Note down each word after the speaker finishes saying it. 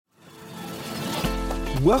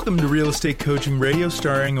Welcome to Real Estate Coaching Radio,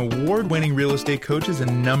 starring award-winning real estate coaches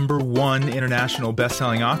and #1 international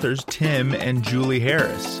best-selling authors, Tim and Julie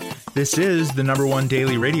Harris. This is the #1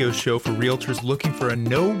 daily radio show for realtors looking for a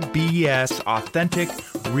no BS, authentic,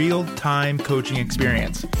 real-time coaching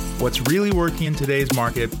experience. What's really working in today's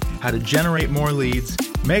market, how to generate more leads,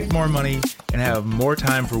 make more money, and have more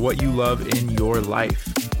time for what you love in your life.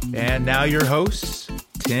 And now your hosts,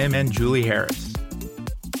 Tim and Julie Harris.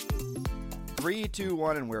 3, 2,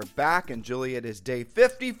 1, and we're back. And Julie, it is day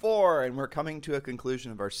 54, and we're coming to a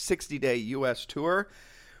conclusion of our 60-day U.S. tour.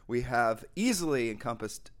 We have easily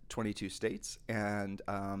encompassed 22 states, and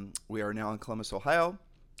we are now in Columbus, Ohio.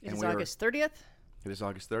 It is August 30th. It is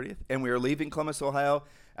August 30th, and we are leaving Columbus, Ohio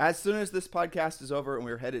as soon as this podcast is over, and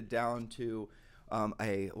we're headed down to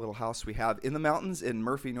a little house we have in the mountains in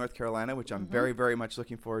Murphy, North Carolina, which I'm very, very much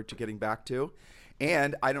looking forward to getting back to.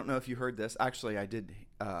 And I don't know if you heard this. Actually, I did.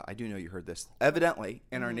 I do know you heard this. Evidently,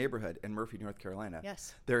 in our neighborhood in Murphy, North Carolina,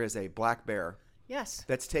 yes, there is a black bear. Yes.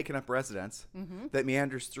 That's taken up residence that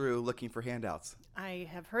meanders through looking for handouts. I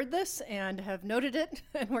have heard this and have noted it,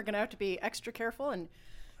 and we're going to have to be extra careful. And,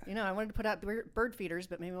 you know, I wanted to put out bird feeders,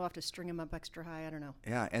 but maybe we'll have to string them up extra high. I don't know.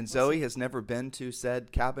 Yeah, and Zoe has never been to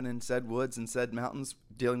said cabin in said woods and said mountains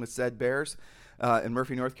dealing with said bears in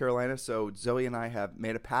Murphy, North Carolina. So Zoe and I have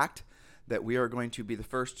made a pact that we are going to be the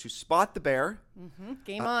first to spot the bear.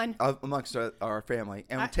 Game on. Amongst our family.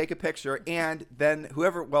 And we take a picture, and then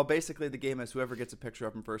basically the game is whoever gets a picture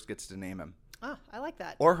of him first gets to name him. Oh, I like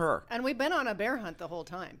that. Or her. And we've been on a bear hunt the whole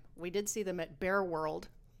time. We did see them at Bear World,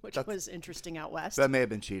 which was interesting out west. That may have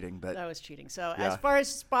been cheating, but that was cheating. So yeah. As far as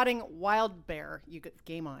spotting wild bear, you get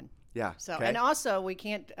game on. Yeah. So okay. And also we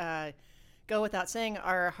can't go without saying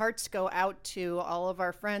our hearts go out to all of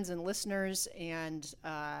our friends and listeners and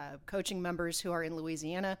coaching members who are in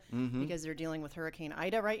Louisiana because they're dealing with Hurricane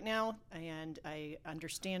Ida right now. And I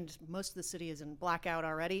understand most of the city is in blackout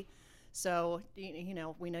already. So, you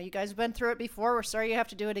know, we know you guys have been through it before. We're sorry you have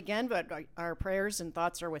to do it again, but our prayers and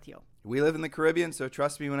thoughts are with you. We live in the Caribbean, so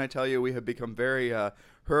trust me when I tell you we have become very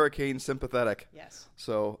hurricane sympathetic. Yes.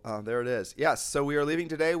 So there it is. Yes, so we are leaving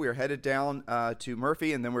today. We are headed down to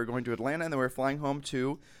Murphy, and then we're going to Atlanta, and then we're flying home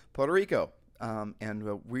to Puerto Rico.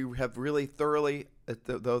 And we have really thoroughly,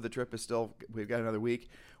 though the trip is still, we've got another week,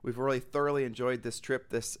 we've really thoroughly enjoyed this trip,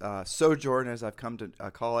 this sojourn, as I've come to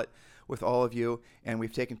call it, with all of you. And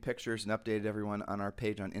we've taken pictures and updated everyone on our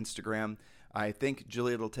page on Instagram. I think,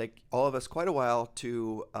 Julie, it'll take all of us quite a while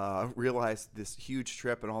to realize this huge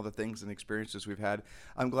trip and all the things and experiences we've had.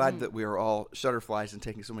 I'm glad that we are all shutterflies and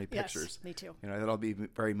taking so many pictures. Yes, me too. You know, that'll be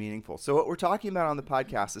very meaningful. So what we're talking about on the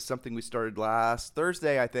podcast is something we started last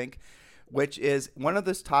Thursday, I think, which is one of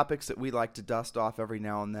those topics that we like to dust off every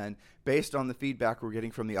now and then based on the feedback we're getting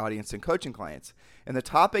from the audience and coaching clients. And the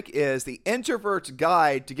topic is the Introvert's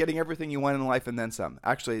Guide to Getting Everything You Want in Life and Then Some.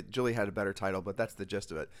 Actually, Julie had a better title, but that's the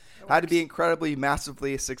gist of it. How to be incredibly,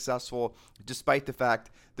 massively successful despite the fact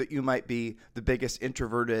that you might be the biggest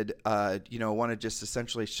introverted, want to just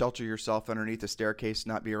essentially shelter yourself underneath a staircase,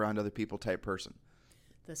 not be around other people type person.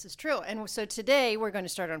 This is true. And so today we're going to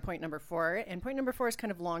start on point number 4. And point number 4 is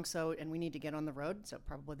kind of long, and we need to get on the road. So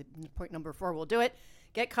probably point number 4 will do it.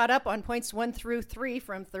 Get caught up on points 1 through 3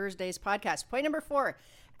 from Thursday's podcast. Point number 4,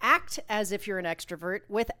 act as if you're an extrovert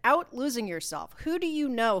without losing yourself. Who do you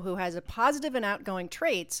know who has a positive and outgoing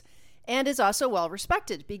traits and is also well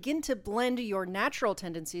respected? Begin to blend your natural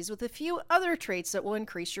tendencies with a few other traits that will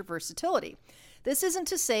increase your versatility. This isn't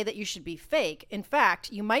to say that you should be fake. In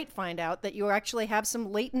fact, you might find out that you actually have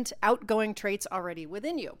some latent outgoing traits already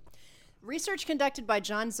within you. Research conducted by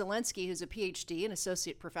John Zelensky, who's a PhD and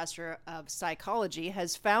associate professor of psychology,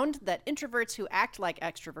 has found that introverts who act like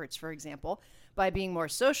extroverts, for example, by being more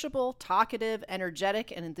sociable, talkative,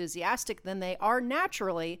 energetic, and enthusiastic than they are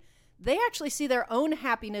naturally, they actually see their own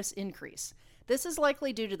happiness increase. This is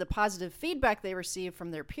likely due to the positive feedback they receive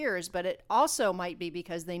from their peers, but it also might be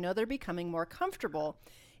because they know they're becoming more comfortable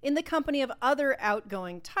in the company of other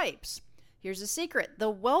outgoing types. Here's a secret. The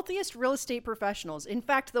wealthiest real estate professionals, in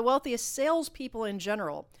fact, the wealthiest salespeople in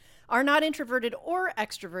general, are not introverted or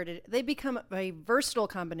extroverted. They become a versatile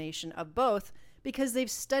combination of both because they've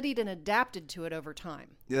studied and adapted to it over time.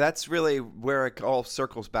 Yeah, that's really where it all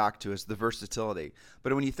circles back to, is the versatility.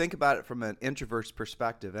 But when you think about it from an introvert's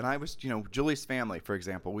perspective, and I was, Julie's family, for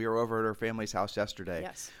example, we were over at her family's house yesterday.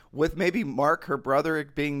 Yes. With maybe Mark, her brother,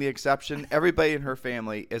 being the exception, everybody in her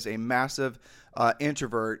family is a massive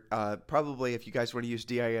introvert. Probably, if you guys want to use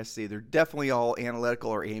DISC, they're definitely all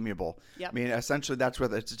analytical or amiable. Yep. I mean, essentially, that's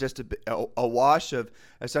what it's just a wash of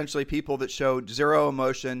essentially people that show zero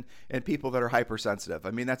emotion and people that are hypersensitive.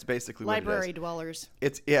 I mean, that's basically what it is. Library dwellers.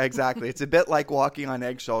 Yeah, exactly. It's a bit like walking on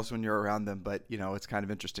eggshells when you're around them, but it's kind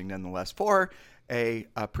of interesting nonetheless for a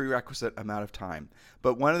prerequisite amount of time.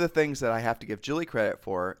 But one of the things that I have to give Julie credit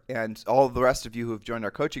for, and all of the rest of you who have joined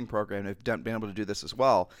our coaching program have been able to do this as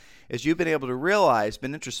well, is you've been able to realize,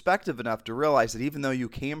 been introspective enough to realize that even though you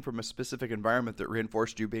came from a specific environment that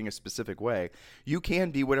reinforced you being a specific way, you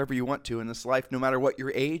can be whatever you want to in this life, no matter what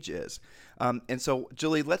your age is. And so,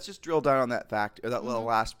 Julie, let's just drill down on that fact, or that little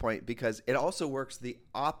last point, because it also works the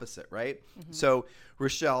opposite, right? So,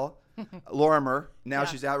 Rochelle Lorimer, now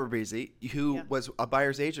she's at Rabrizi, who was a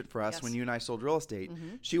buyer's agent for us when you and I sold real estate.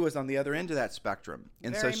 She was on the other end of that spectrum.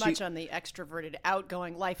 And Very much on the extroverted,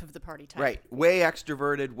 outgoing, life of the party type. Right. Way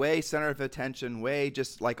extroverted, way center of attention, way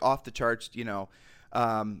just like off the charts,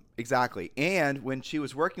 exactly. And when she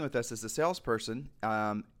was working with us as a salesperson,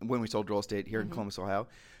 when we sold real estate here in Columbus, Ohio,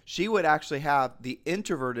 she would actually have the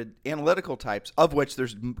introverted analytical types, of which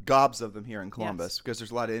there's gobs of them here in Columbus, because there's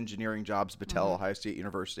a lot of engineering jobs, Battelle, Ohio State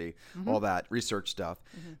University, all that research stuff,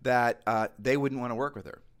 that they wouldn't want to work with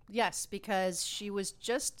her. Yes, because she was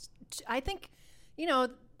just, I think,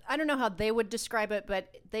 I don't know how they would describe it,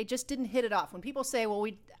 but they just didn't hit it off. When people say, well,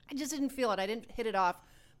 I just didn't feel it, I didn't hit it off,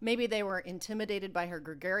 maybe they were intimidated by her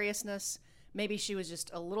gregariousness. Maybe she was just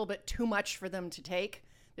a little bit too much for them to take.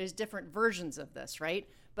 There's different versions of this, right?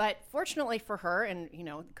 But fortunately for her, and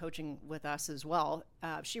coaching with us as well,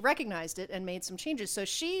 she recognized it and made some changes. So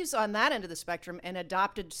she's on that end of the spectrum and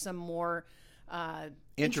adopted some more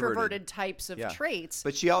introverted types of traits.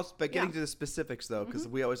 But getting to the specifics though, because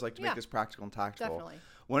we always like to make this practical and tactical. Definitely.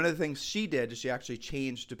 One of the things she did is she actually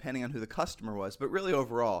changed depending on who the customer was, but really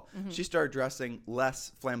overall, she started dressing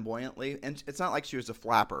less flamboyantly. And it's not like she was a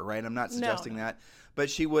flapper, right? I'm not suggesting that. But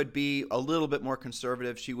she would be a little bit more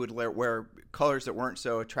conservative. She would wear colors that weren't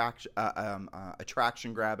so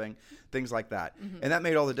attraction grabbing, things like that. And that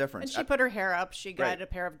made all the difference. And she put her hair up. She got a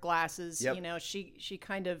pair of glasses. Yep. She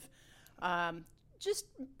kind of just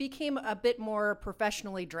became a bit more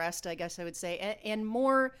professionally dressed, I guess I would say, and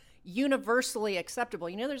more universally acceptable.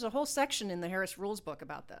 There's a whole section in the Harris Rules book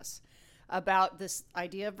about this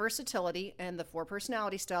idea of versatility and the 4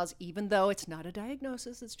 personality styles, even though it's not a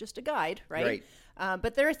diagnosis, it's just a guide, right?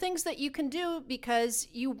 But there are things that you can do because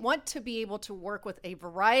you want to be able to work with a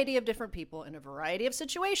variety of different people in a variety of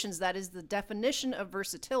situations. That is the definition of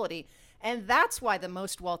versatility. And that's why the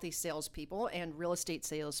most wealthy salespeople and real estate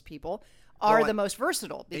salespeople are the most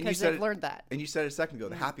versatile, because they've learned that. And you said it a second ago,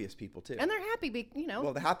 the happiest people too. And they're happy,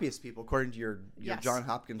 Well, the happiest people, according to your John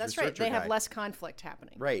Hopkins that's researcher right. They have guide. less conflict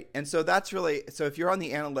happening. Right. And so that's really, so if you're on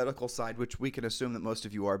the analytical side, which we can assume that most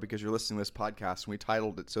of you are because you're listening to this podcast and we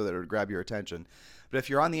titled it so that it would grab your attention. But if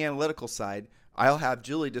you're on the analytical side, I'll have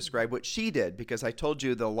Julie describe what she did, because I told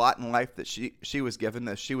you the lot in life that she was given,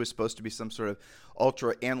 that she was supposed to be some sort of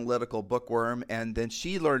ultra analytical bookworm, and then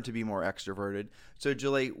she learned to be more extroverted. So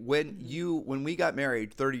Julie, when we got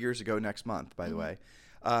married 30 years ago next month, by the way,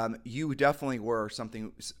 you definitely were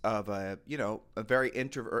something of a very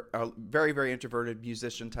very introverted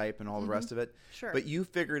musician type and all the rest of it. Sure. But you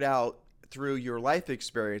figured out through your life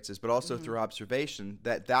experiences, but also through observation,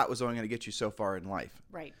 that was only going to get you so far in life.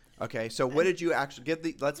 Right. Okay, so what did you actually give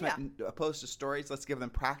opposed to stories, let's give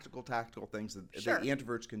them practical, tactical things that the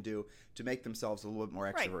introverts can do to make themselves a little bit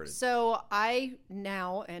more extroverted. Right. So I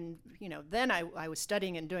now, and then I was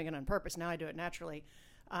studying and doing it on purpose. Now I do it naturally.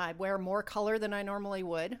 I wear more color than I normally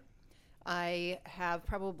would. I have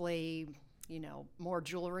probably, more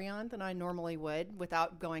jewelry on than I normally would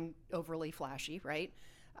without going overly flashy, right?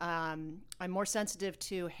 I'm more sensitive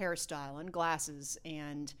to hairstyle and glasses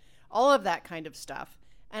and all of that kind of stuff.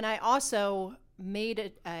 And I also made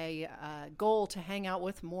it a goal to hang out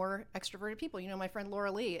with more extroverted people. My friend Laura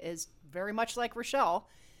Lee is very much like Rochelle.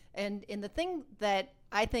 And the thing that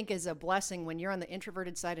I think is a blessing when you're on the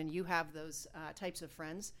introverted side and you have those types of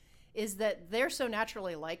friends is that they're so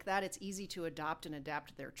naturally like that, it's easy to adopt and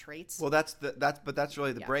adapt their traits. Well, that's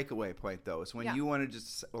really the breakaway point, though, is when you want to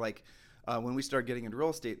just when we started getting into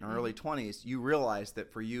real estate in our early 20s, you realized that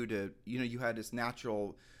for you to, you had this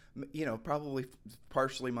natural, probably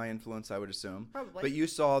partially my influence, I would assume. Probably. But you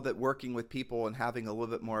saw that working with people and having a little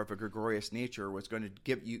bit more of a gregarious nature was going to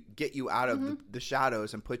get you out of the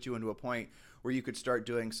shadows and put you into a point where you could start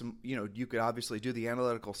doing some, you could obviously do the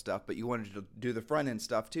analytical stuff, but you wanted to do the front end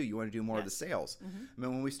stuff too. You want to do more of the sales. I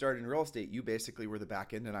mean, when we started in real estate, you basically were the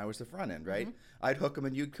back end and I was the front end, right? I'd hook them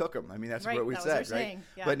and you'd cook them. I mean, that's what we said, right?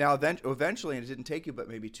 Yeah. But now eventually, and it didn't take you but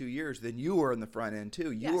maybe 2 years, then you were in the front end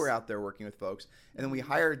too. You were out there working with folks, and then we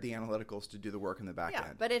hired the analyticals to do the work in the back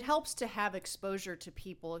end. But it helps to have exposure to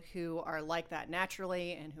people who are like that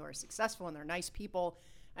naturally and who are successful and they're nice people,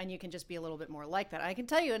 and you can just be a little bit more like that. I can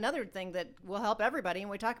tell you another thing that will help everybody, and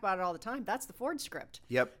we talk about it all the time. That's the Ford script.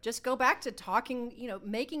 Yep. Just go back to talking,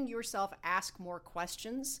 making yourself ask more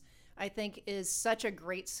questions, I think is such a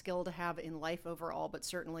great skill to have in life overall, but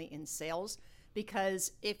certainly in sales.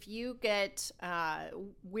 Because if you get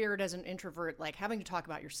weird as an introvert, like having to talk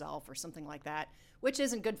about yourself or something like that, which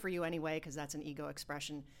isn't good for you anyway, because that's an ego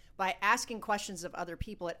expression, by asking questions of other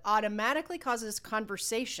people, it automatically causes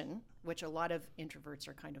conversation, which a lot of introverts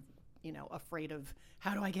are kind of, afraid of.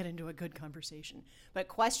 How do I get into a good conversation? But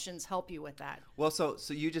questions help you with that. Well, so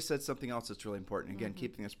you just said something else that's really important. Again,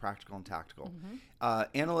 keeping this practical and tactical.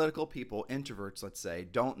 Analytical people, introverts, let's say,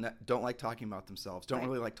 don't like talking about themselves. Don't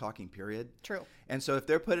really like talking. Period. True. And so if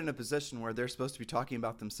they're put in a position where they're supposed to be talking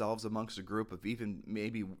about themselves amongst a group of even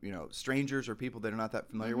maybe strangers or people they're not that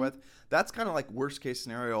familiar with, that's kind of like worst case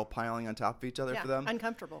scenario piling on top of each other for them.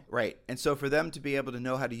 Uncomfortable. Right. And so for them to be able to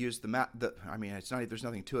know how to use the map, there's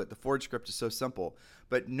nothing to it. The Ford script is so simple.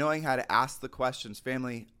 But knowing how to ask the questions,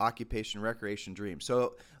 family, occupation, recreation, dream.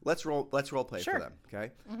 So let's role play for them,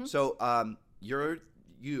 okay? So you're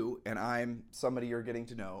you and I'm somebody you're getting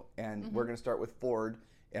to know, and we're going to start with Ford,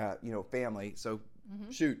 family. So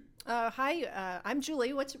shoot. Hi, I'm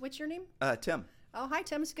Julie. What's your name? Tim. Oh, hi,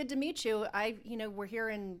 Tim. It's good to meet you. We're here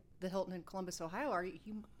in the Hilton in Columbus, Ohio. Are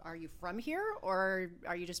you from here, or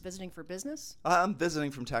are you just visiting for business? I'm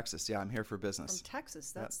visiting from Texas. Yeah, I'm here for business. From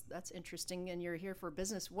Texas. That's interesting. And you're here for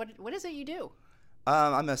business. What is it you do?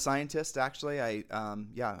 I'm a scientist, actually.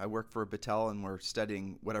 I work for Battelle, and we're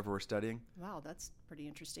studying whatever we're studying. Wow, that's pretty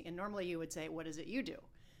interesting. And normally you would say, what is it you do?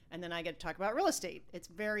 And then I get to talk about real estate. It's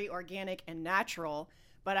very organic and natural.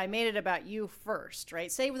 But I made it about you first,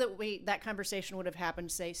 right? Say that that conversation would have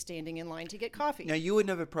happened, say, standing in line to get coffee. Now, you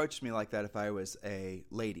wouldn't have approached me like that if I was a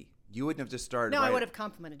lady. You wouldn't have just started. No, I would have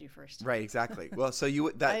complimented you first. Right, exactly. Well, so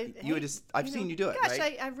I've seen you do it, gosh,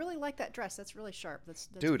 right? I really like that dress. That's really sharp. That's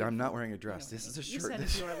Dude, beautiful. I'm not wearing a dress. This is a shirt. You said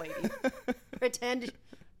if you were a lady. Pretend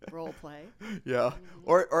role play. Yeah.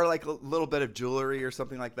 Or like a little bit of jewelry or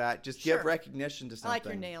something like that. Just give recognition to something. I like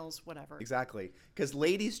your nails, whatever. Exactly. Because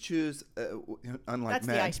ladies choose, unlike That's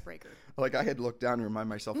men. the icebreaker. Like I had to look down and remind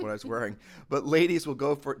myself what I was wearing. But ladies will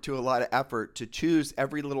go to a lot of effort to choose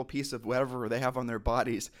every little piece of whatever they have on their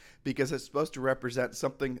bodies because it's supposed to represent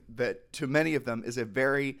something that to many of them is a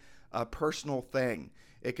very personal thing.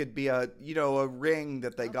 It could be a ring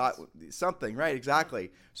that they got, something, right?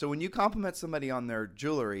 Exactly. So when you compliment somebody on their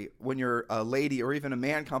jewelry, when you're a lady or even a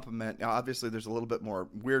man compliment, obviously there's a little bit more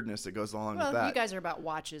weirdness that goes along with that. Well, you guys are about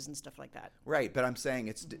watches and stuff like that. Right, but I'm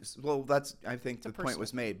saying I think the point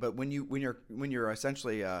was made. But when you're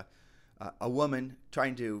essentially a woman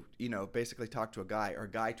trying to, basically talk to a guy or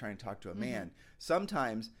a guy trying to talk to a man,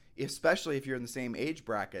 sometimes, especially if you're in the same age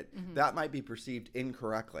bracket, that might be perceived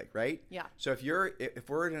incorrectly, right? Yeah. So if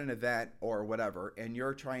we're at an event or whatever, and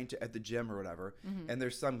you're trying to at the gym or whatever, and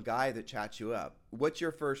there's some guy that chats you up, what's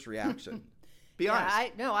your first reaction? Be honest.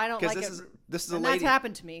 I don't like it. This is a and lady. That's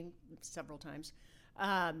happened to me several times.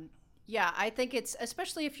 Yeah, I think it's,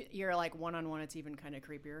 especially if you're like one-on-one, it's even kind of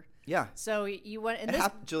creepier. Yeah. So you want, and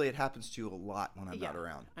Julie, it happens to you a lot when I'm not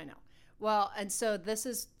around. I know. Well, and so this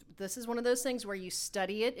is one of those things where you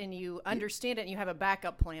study it and you understand it and you have a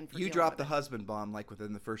backup plan for. You drop the husband bomb like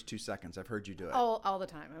within the first 2 seconds. I've heard you do it. All the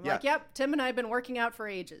time. I'm like, yep, Tim and I have been working out for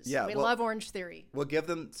ages. Yeah, we love Orange Theory. Well, give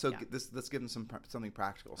them let's give them something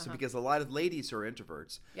practical. So because a lot of ladies who are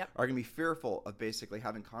introverts are going to be fearful of basically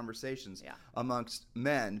having conversations amongst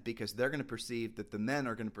men because they're going to perceive that the men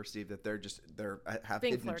are going to perceive that have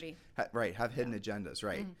being hidden flirty. Hidden agendas,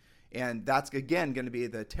 right? And that's, again, going to be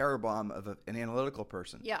the terror bomb of an analytical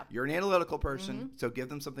person. Yeah. You're an analytical person, so give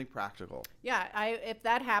them something practical. Yeah. If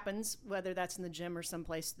that happens, whether that's in the gym or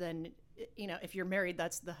someplace, then, if you're married,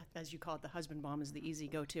 that's as you call it, the husband bomb is the easy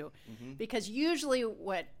go-to. Because usually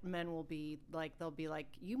what men will be like, they'll be like,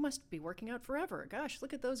 you must be working out forever. Gosh,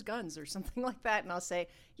 look at those guns or something like that. And I'll say,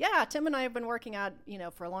 yeah, Tim and I have been working out,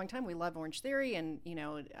 for a long time. We love Orange Theory. And,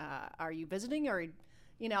 are you visiting or...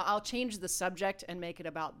 I'll change the subject and make it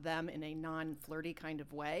about them in a non-flirty kind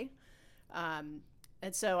of way. And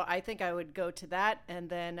so I think I would go to that. And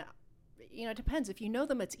then, it depends. If you know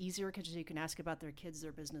them, it's easier because you can ask about their kids,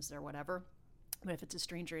 their business, their whatever. But if it's a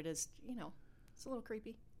stranger, it is, It's a little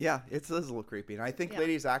creepy. Yeah, it is a little creepy. And I think Yeah.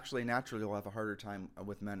 ladies actually naturally will have a harder time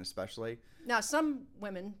with men especially. Now, some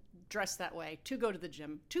women dress that way to go to the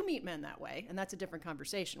gym, to meet men that way, and that's a different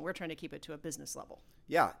conversation. We're trying to keep it to a business level.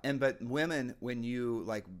 Yeah, but women, when you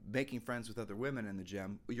like making friends with other women in the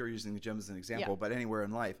gym, you're using the gym as an example, but anywhere in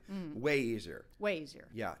life, way easier. Way easier.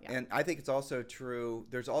 Yeah, and I think it's also true.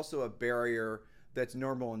 There's also a barrier that's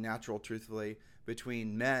normal and natural, truthfully,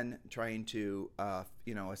 between men trying to,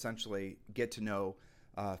 essentially get to know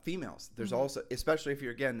females. There's also, especially if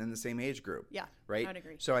you're again in the same age group. Yeah, right. I'd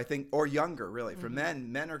agree. So I think, or younger, really. For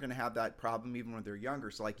men are going to have that problem even when they're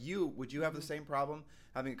younger. So like would you have the same problem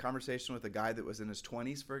having a conversation with a guy that was in his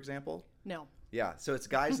 20s, for example? No. Yeah. So it's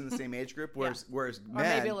guys in the same age group, whereas Or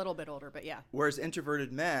men, maybe a little bit older, but yeah. Whereas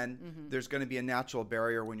introverted men, there's going to be a natural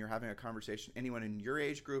barrier when you're having a conversation. Anyone in your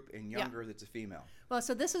age group and younger that's a female. Well,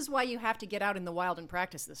 so this is why you have to get out in the wild and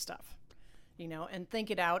practice this stuff, and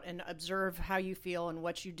think it out and observe how you feel and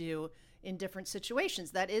what you do in different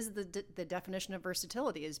situations. That is the definition of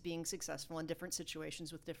versatility, is being successful in different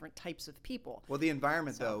situations with different types of people. Well, the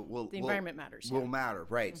environment, though, environment matters. Will matter,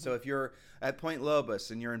 right? So if you're at Point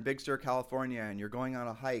Lobos and you're in Big Sur, California, and you're going on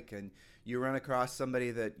a hike and you run across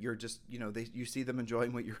somebody that you're just, you see them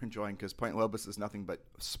enjoying what you're enjoying, because Point Lobos is nothing but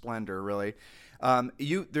splendor, really.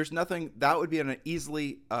 There's nothing that would be an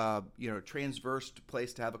easily, transverse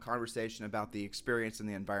place to have a conversation about the experience and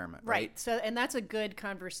the environment, right? So, and that's a good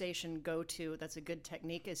conversation go-to. That's a good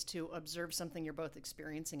technique, is to observe something you're both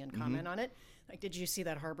experiencing and comment on it. Like, did you see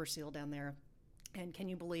that harbor seal down there? And can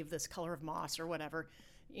you believe this color of moss or whatever?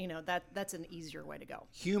 That's an easier way to go.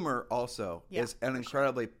 Humor also is an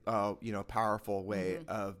incredibly, powerful way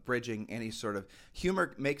of bridging any sort of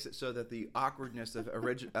humor. Makes it so that the awkwardness of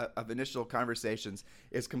of initial conversations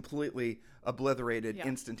is completely obliterated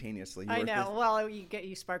instantaneously. I know. Well,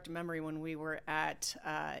 you sparked a memory when we were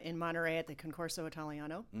in Monterey at the Concorso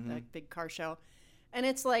Italiano, the big car show, and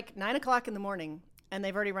it's like 9:00 in the morning. And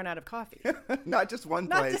they've already run out of coffee. Not just one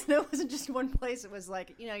place. It wasn't just one place. It was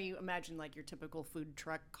like, you imagine like your typical food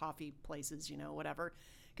truck coffee places, whatever.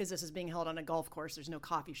 Because this is being held on a golf course. There's no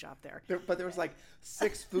coffee shop there. But there was like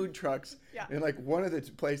 6 food trucks. And like one of the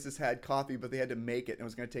places had coffee, but they had to make it. And it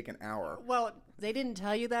was going to take an hour. Well, they didn't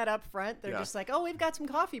tell you that up front. They're just like, oh, we've got some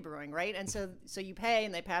coffee brewing, right? And so you pay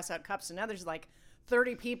and they pass out cups. And now there's like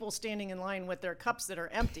 30 people standing in line with their cups that are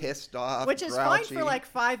empty. Pissed off, which is grouchy. fine for like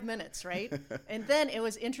 5 minutes, right? And then it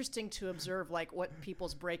was interesting to observe like what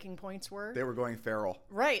people's breaking points were. They were going feral.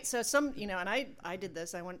 Right. So and I did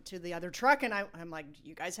this. I went to the other truck and I'm like,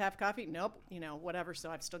 you guys have coffee? Nope. Whatever.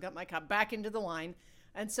 So I've still got my cup back into the line.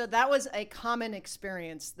 And so that was a common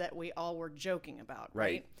experience that we all were joking about.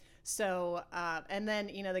 Right. So, and then,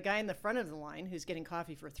 the guy in the front of the line who's getting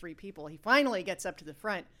coffee for 3 people, he finally gets up to the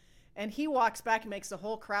front. And he walks back and makes the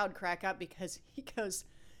whole crowd crack up because he goes,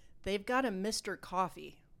 they've got a Mr.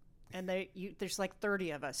 Coffee. And there's like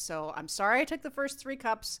 30 of us. So I'm sorry I took the first 3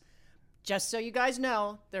 cups. Just so you guys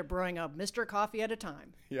know, they're brewing a Mr. Coffee at a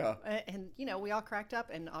time. Yeah. And, we all cracked up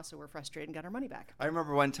and also were frustrated and got our money back. I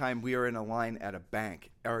remember one time we were in a line at a bank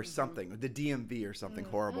or something, the DMV or something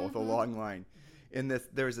horrible with a long line.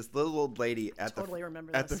 There was this little old lady at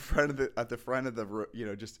the front of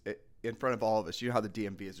the just in front of all of us. You know how the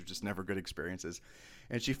DMVs are just never good experiences.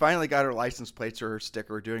 And she finally got her license plates or her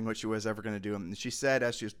sticker, doing what she was ever going to do. And she said,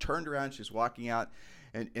 as she was turned around, she was walking out,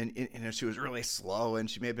 and she was really slow, and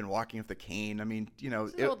she may have been walking with a cane. I mean,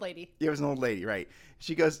 It's an old lady. It was an old lady, right?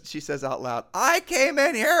 She says out loud, "I came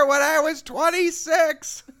in here when I was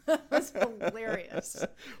 26." That's hilarious.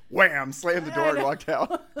 Wham! Slammed the door and walked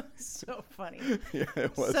out. So funny. Yeah,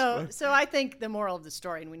 it was. So I think the moral of the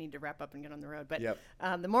story, and we need to wrap up and get on the road, but Yep.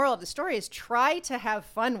 The moral of the story is try to have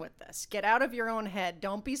fun with this. Get out of your own head.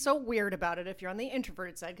 Don't be so weird about it if you're on the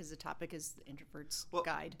introverted side, because the topic is the introvert's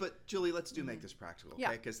guide. But Julie, let's make this practical,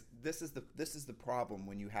 okay? Because this is the problem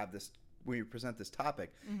when you have this. When you present this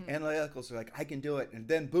topic, analyticals are like, I can do it. And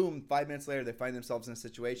then boom, 5 minutes later, they find themselves in a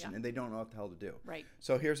situation and they don't know what the hell to do. Right.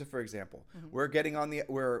 So here's for example.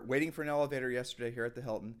 We're waiting for an elevator yesterday here at the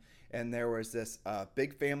Hilton. And there was this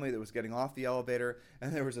big family that was getting off the elevator.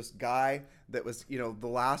 And there was this guy that was, the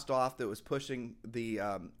last off, that was pushing the,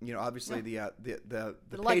 obviously the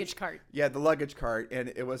luggage cart. Yeah, the luggage cart.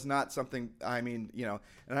 And it was not something, and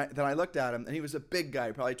then I looked at him, and he was a big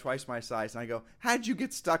guy, probably twice my size. And I go, how'd you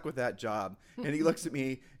get stuck with that job? And he looks at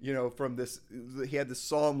me, from he had this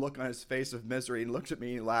solemn look on his face of misery, and looked at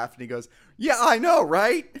me and laughed, and he goes, yeah, I know,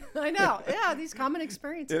 right? I know. Yeah, these common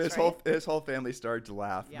experiences, and his whole family started to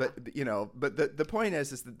laugh. Yeah. But the point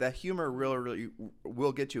is that the humor really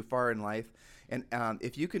will get you far in life. And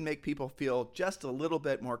if you can make people feel just a little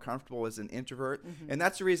bit more comfortable as an introvert, and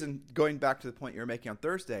that's the reason, going back to the point you were making on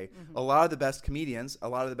Thursday, a lot of the best comedians, a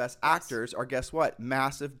lot of the best actors are, guess what?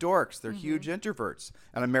 Massive dorks. They're huge introverts.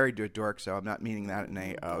 And I'm married to a dork, so I'm not meaning that in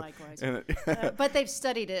a... Likewise. But they've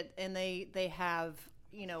studied it, and they have,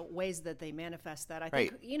 ways that they manifest that. I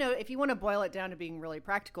think, if you want to boil it down to being really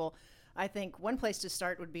practical, I think one place to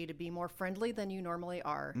start would be to be more friendly than you normally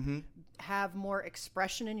are, have more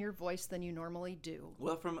expression in your voice than you normally do.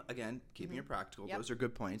 Well, again, keeping it practical, those are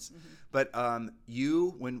good points. But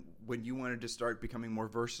you, when you wanted to start becoming more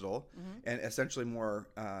versatile and essentially more,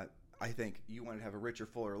 I think you wanted to have a richer,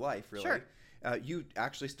 fuller life, really. Sure. You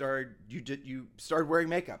actually started wearing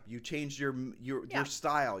makeup. You changed your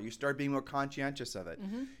style. You started being more conscientious of it.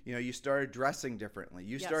 You started dressing differently.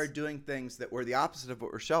 You started doing things that were the opposite of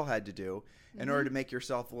what Rochelle had to do in order to make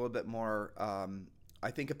yourself a little bit more,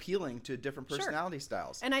 I think, appealing to different personality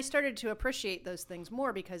styles. And I started to appreciate those things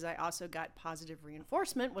more because I also got positive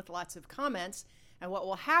reinforcement with lots of comments. And what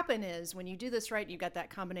will happen is when you do this right, you've got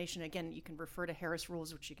that combination. Again, you can refer to Harris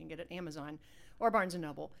Rules, which you can get at Amazon or Barnes &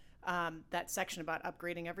 Noble. That section about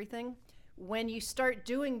upgrading everything. When you start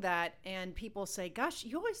doing that and people say, gosh,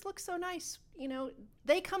 you always look so nice,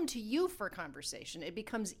 they come to you for conversation. It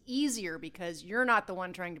becomes easier because you're not the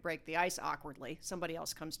one trying to break the ice awkwardly. Somebody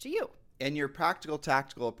else comes to you. And your practical,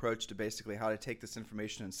 tactical approach to basically how to take this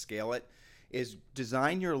information and scale it is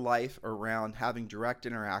design your life around having direct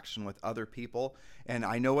interaction with other people. And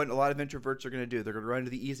I know what a lot of introverts are going to do. They're going to run to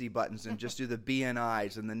the easy buttons and just do the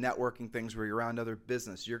BNIs and the networking things where you're around other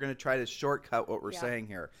business. You're going to try to shortcut what we're saying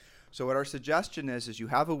here. So what our suggestion is you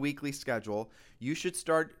have a weekly schedule. You should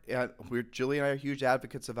start, Julie and I are huge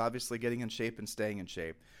advocates of obviously getting in shape and staying in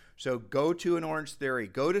shape. So go to an Orange Theory.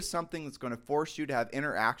 Go to something that's going to force you to have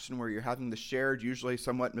interaction where you're having the shared, usually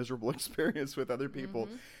somewhat miserable experience with other people.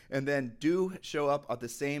 And then do show up at the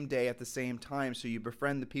same day at the same time so you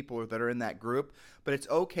befriend the people that are in that group. But it's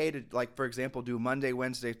okay to, like, for example, do Monday,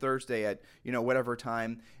 Wednesday, Thursday at, whatever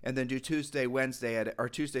time, and then do Tuesday, Wednesday or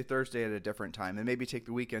Tuesday, Thursday at a different time, and maybe take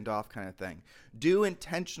the weekend off kind of thing. Do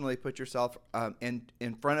intentionally put yourself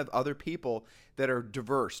in front of other people that are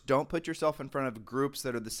diverse. Don't put yourself in front of groups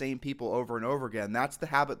that are the same people over and over again. That's the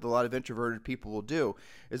habit that a lot of introverted people will do,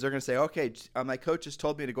 is they're going to say, okay, my coach has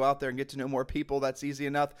told me to go out there and get to know more people. That's easy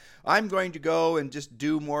enough. I'm going to go and just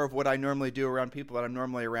do more of what I normally do around people that I'm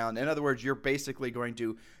normally around. In other words, you're basically going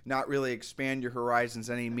to not really expand your horizons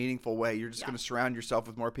in any meaningful way. You're just going to surround yourself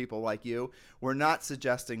with more people like you. We're not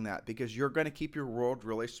suggesting that because you're going to keep your world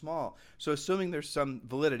really small. So assuming there's some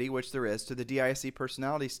validity, which there is, to the DISC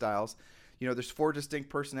personality styles, there's 4 distinct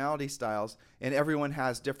personality styles, and everyone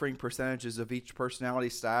has differing percentages of each personality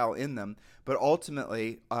style in them. But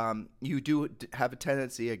ultimately, you do have a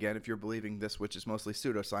tendency, again, if you're believing this, which is mostly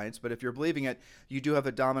pseudoscience, but if you're believing it, you do have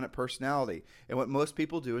a dominant personality. And what most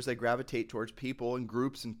people do is they gravitate towards people and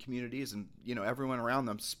groups and communities and, everyone around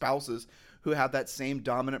them, spouses, who have that same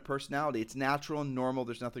dominant personality. It's natural and normal.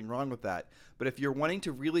 There's nothing wrong with that. But if you're wanting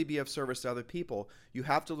to really be of service to other people, you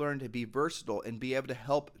have to learn to be versatile and be able to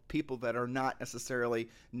help people that are not necessarily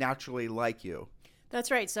naturally like you. That's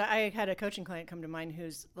right. So I had a coaching client come to mind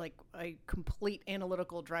who's like a complete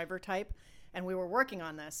analytical driver type. And we were working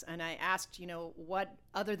on this, and I asked, what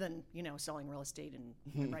other than, selling real estate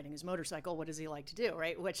and riding his motorcycle, what does he like to do,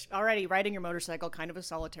 right? Which already riding your motorcycle, kind of a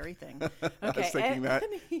solitary thing. Okay. I was thinking that.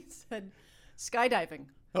 And he said, skydiving.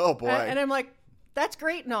 Oh, boy. And I'm like, that's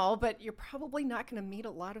great and all, but you're probably not going to meet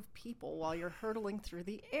a lot of people while you're hurtling through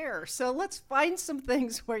the air. So let's find some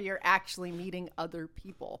things where you're actually meeting other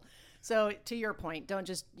people. So to your point, don't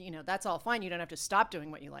just, that's all fine. You don't have to stop doing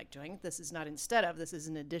what you like doing. This is not instead of, this is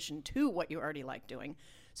in addition to what you already like doing.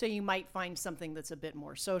 So you might find something that's a bit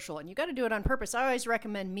more social, and you got to do it on purpose. I always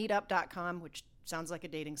recommend meetup.com, which sounds like a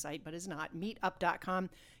dating site, but is not. Meetup.com.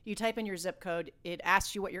 You type in your zip code. It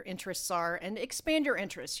asks you what your interests are, and expand your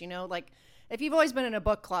interests. Like if you've always been in a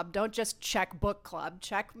book club, don't just check book club.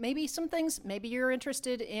 Check maybe some things. Maybe you're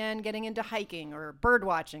interested in getting into hiking or bird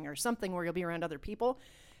watching or something where you'll be around other people.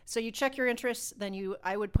 So you check your interests, then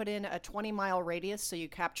I would put in a 20-mile radius so you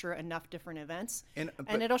capture enough different events, and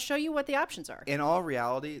it'll show you what the options are. In all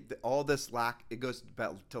reality, all this it goes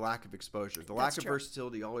to lack of exposure. The lack of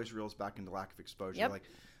versatility always reels back into lack of exposure. Yep.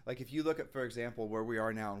 Like if you look at, for example, where we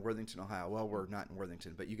are now in Worthington, Ohio. Well, we're not in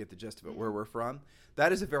Worthington, but you get the gist of it. Where we're from,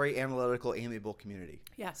 that is a very analytical, amiable community.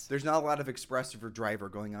 Yes. There's not a lot of expressive or driver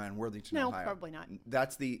going on in Worthington, Ohio. No, probably not.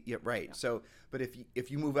 That's right. Yeah. So, but if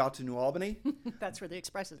you move out to New Albany, that's where the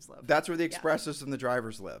expressives live. That's where the expressives and the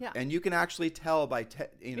drivers live. Yeah. And you can actually tell by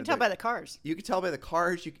you can tell by the cars. You can tell by the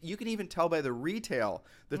cars. You can even tell by the retail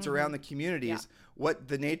that's around the communities what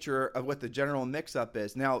the nature of what the general mix-up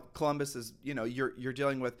is. Now, Columbus is, you're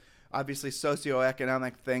dealing with obviously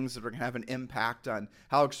socioeconomic things that are going to have an impact on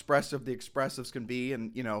how expressive the expressives can be,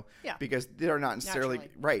 and because they're not necessarily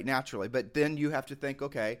naturally. But then you have to think,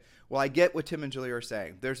 okay, well, I get what Tim and Julie are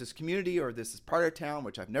saying. There's this community or this part of town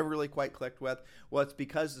which I've never really quite clicked with. Well, it's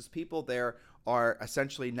because those people there are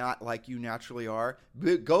essentially not like you naturally are.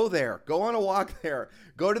 Go there. Go on a walk there.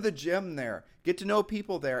 Go to the gym there. Get to know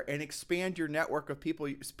people there and expand your network of people,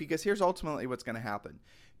 because here's ultimately what's going to happen.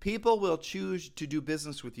 People will choose to do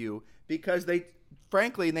business with you because they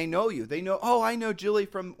know you. They know, oh, I know Julie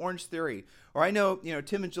from Orange Theory, or I know,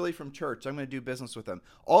 Tim and Julie from church. I'm going to do business with them.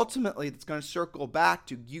 Ultimately, it's going to circle back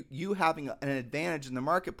to you having an advantage in the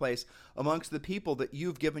marketplace amongst the people that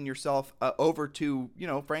you've given yourself over to,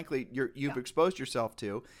 you've exposed yourself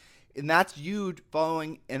to. And that's you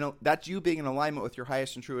following, and that's you being in alignment with your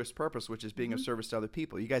highest and truest purpose, which is being of service to other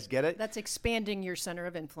people. You guys get it? That's expanding your center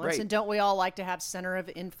of influence. Right. And don't we all like to have center of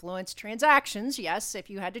influence transactions? Yes, if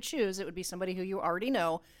you had to choose, it would be somebody who you already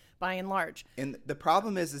know by and large. And the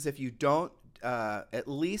problem is if you don't at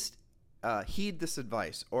least heed this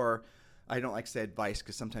advice, or I don't like to say advice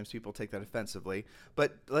because sometimes people take that offensively,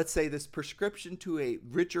 but let's say this prescription to a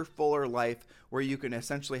richer, fuller life where you can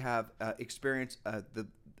essentially have experience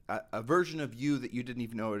a version of you that you didn't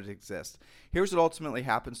even know it exists. Here's what ultimately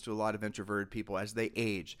happens to a lot of introverted people as they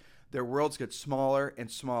age. Their worlds get smaller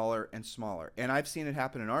and smaller and smaller. And I've seen it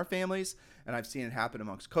happen in our families, and I've seen it happen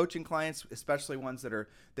amongst coaching clients, especially ones that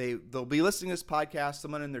they'll be listening to this podcast,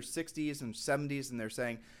 someone in their 60s and 70s, and they're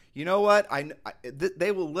saying, you know what?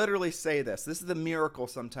 They will literally say this. This is the miracle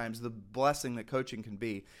sometimes, the blessing that coaching can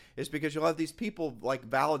be, is because you'll have these people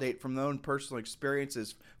validate from their own personal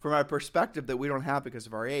experiences, from our perspective that we don't have because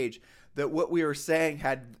of our age, that what we were saying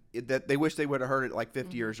that they wish they would have heard it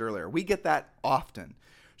 50 years earlier. We get that often.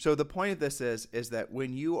 So the point of this is that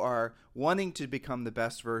when you are wanting to become the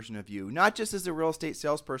best version of you, not just as a real estate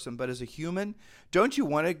salesperson, but as a human, don't you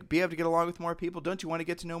want to be able to get along with more people? Don't you want to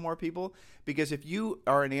get to know more people? Because if you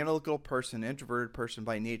are an analytical person, introverted person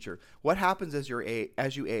by nature, what happens as you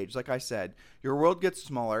age? Like I said, your world gets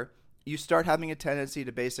smaller. You start having a tendency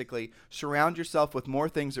to basically surround yourself with more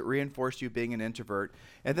things that reinforce you being an introvert.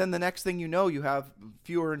 And then the next thing you know, you have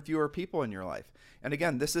fewer and fewer people in your life. And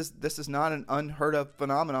again, this is not an unheard of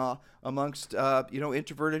phenomena amongst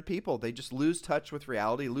introverted people. They just lose touch with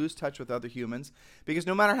reality, lose touch with other humans, because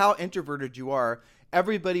no matter how introverted you are,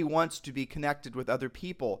 everybody wants to be connected with other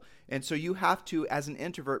people. And so you have to, as an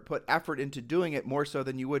introvert, put effort into doing it more so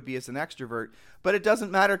than you would be as an extrovert. But it doesn't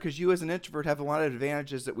matter, because you as an introvert have a lot of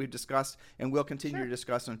advantages that we've discussed and will continue to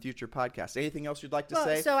discuss on future podcasts. Anything else you'd like to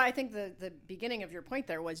say? So I think the beginning of your point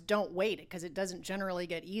there was don't wait, because it doesn't generally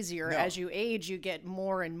get easier. No. As you age, you get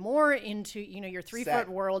more and more into, your 3-foot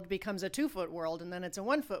world becomes a 2-foot world, and then it's a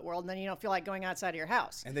 1-foot world, and then you don't feel like going outside of your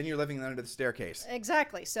house. And then you're living under the staircase.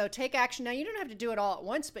 Exactly. So take action. Now, you don't have to do it all at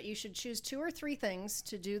once, but you should choose 2 or 3 things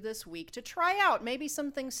to do this week to try out. Maybe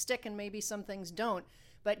some things stick and maybe some things don't,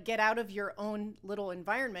 but get out of your own little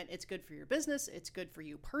environment. It's good for your business. It's good for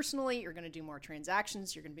you personally. You're going to do more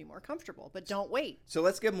transactions. You're going to be more comfortable, but don't wait. So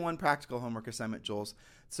let's give them one practical homework assignment, Jules.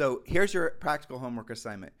 So here's your practical homework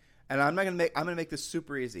assignment. And I'm going to make this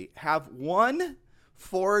super easy. Have one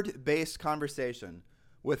Ford-based conversation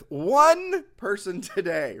with one person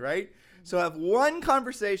today, right? So have one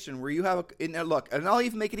conversation where you have and I'll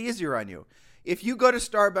even make it easier on you. If you go to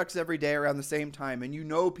Starbucks every day around the same time and you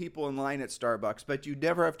know people in line at Starbucks, but you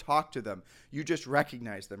never have talked to them, you just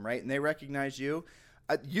recognize them, right? And they recognize you.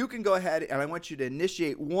 You can go ahead and I want you to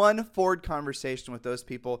initiate one Ford conversation with those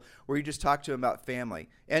people where you just talk to them about family.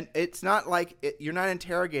 And it's not you're not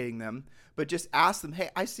interrogating them, but just ask them,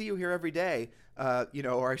 hey, I see you here every day.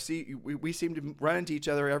 Or I see we seem to run into each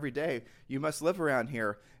other every day. You must live around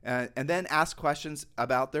here. And then ask questions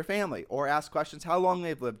about their family, or ask questions how long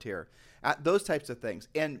they've lived here, those types of things.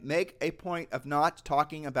 And make a point of not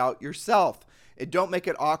talking about yourself. And don't make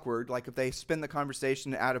it awkward. Like if they spin the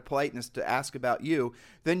conversation out of politeness to ask about you,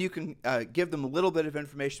 then you can give them a little bit of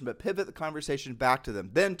information, but pivot the conversation back to them.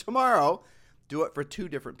 Then tomorrow, do it for 2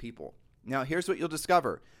 different people. Now, here's what you'll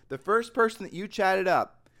discover. The first person that you chat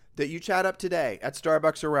up today at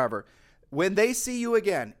Starbucks or wherever, when they see you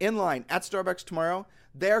again in line at Starbucks tomorrow,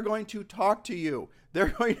 they're going to talk to you. They're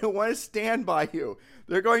going to want to stand by you.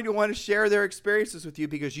 They're going to want to share their experiences with you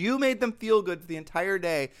because you made them feel good for the entire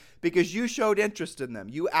day, because you showed interest in them.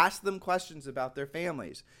 You asked them questions about their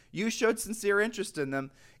families. You showed sincere interest in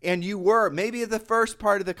them, and you were. Maybe the first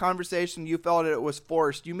part of the conversation you felt it was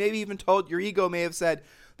forced. You maybe even told, your ego may have said,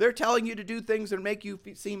 They're telling you to do things that make you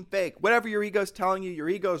seem fake. Whatever your ego's telling you, your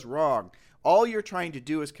ego's wrong. All you're trying to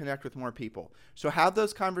do is connect with more people. So have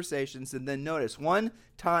those conversations, and then notice one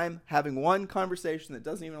time having one conversation that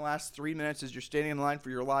doesn't even last 3 minutes as you're standing in line for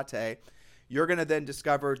your latte, you're going to then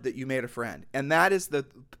discover that you made a friend. And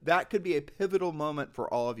that could be a pivotal moment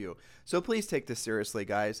for all of you. So please take this seriously,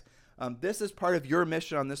 guys. This is part of your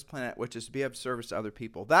mission on this planet, which is to be of service to other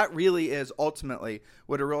people. That really is ultimately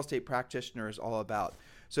what a real estate practitioner is all about.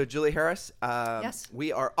 So, Julie Harris, yes,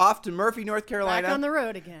 we are off to Murphy, North Carolina. Back on the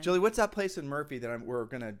road again. Julie, what's that place in Murphy that we're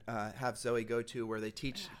going to have Zoe go to where they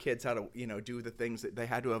teach kids how to, do the things that they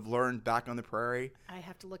had to have learned back on the prairie? I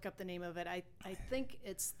have to look up the name of it. I think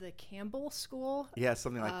it's the Campbell School. Yeah,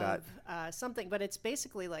 something like that. But it's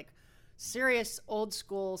basically like serious old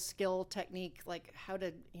school skill technique, like how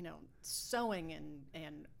to, sewing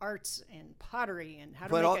and arts and pottery and how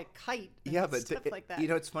to make a kite and stuff like that.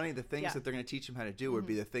 It's funny. The things that they're going to teach them how to do would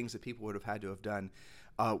be the things that people would have had to have done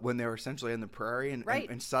when they were essentially in the prairie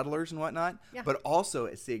and settlers and whatnot. Yeah. But also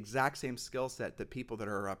it's the exact same skill set that people that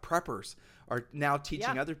are preppers are now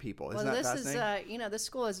teaching other people. Isn't that fascinating? This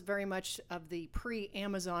school is very much of the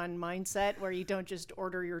pre-Amazon mindset where you don't just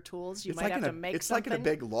order your tools. You might have to make something. It's like in a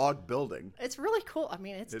big log building. It's really cool. I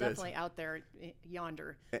mean, it's definitely out there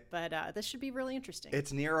yonder, but this should be really interesting.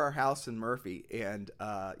 It's near our house in Murphy, and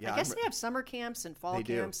I guess they have summer camps and fall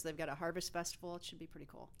camps. They've got a harvest festival. It should be pretty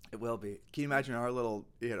cool. It will be. Can you imagine our little,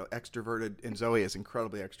 extroverted, and Zoe is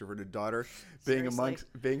incredibly extroverted daughter being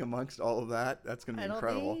amongst all of that? That's going to be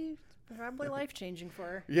incredible. Probably life-changing for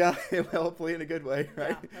her. Yeah, hopefully in a good way,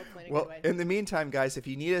 right? Yeah, hopefully in a good way. In the meantime, guys, if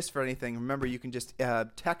you need us for anything, remember you can just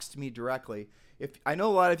text me directly. If I know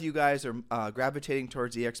a lot of you guys are gravitating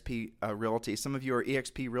towards EXP Realty. Some of you are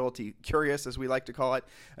EXP Realty curious, as we like to call it,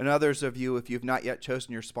 and others of you, if you've not yet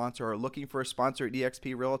chosen your sponsor, are looking for a sponsor at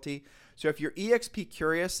EXP Realty. So if you're EXP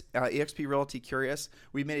Realty curious,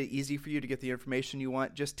 we made it easy for you to get the information you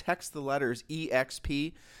want. Just text the letters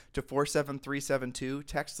EXP to 47372.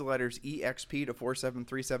 Text the letters EXP to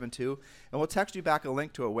 47372, and we'll text you back a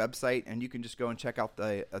link to a website, and you can just go and check out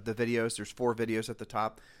the videos. There's 4 videos at the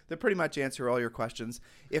top that pretty much answer all your questions.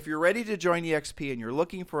 If you're ready to join EXP and you're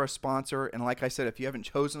looking for a sponsor, and like I said, if you haven't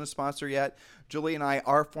chosen a sponsor yet, Julie and I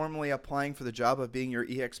are formally applying for the job of being your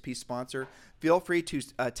EXP sponsor. Feel free to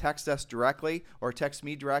text us directly or text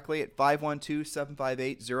me directly at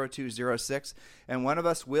 512-758-0206, and one of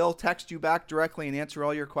us will text you back directly and answer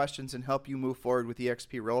all your questions and help you move forward with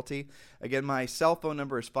EXP Realty. Again, my cell phone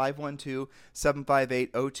number is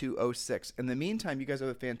 512-758-0206. In the meantime, you guys have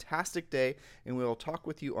a fantastic day, and we'll talk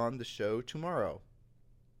with you on the show tomorrow.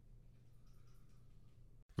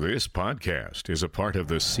 This podcast is a part of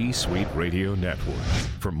the C-Suite Radio Network.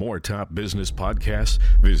 For more top business podcasts,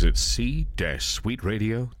 visit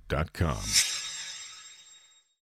c-suiteradio.com.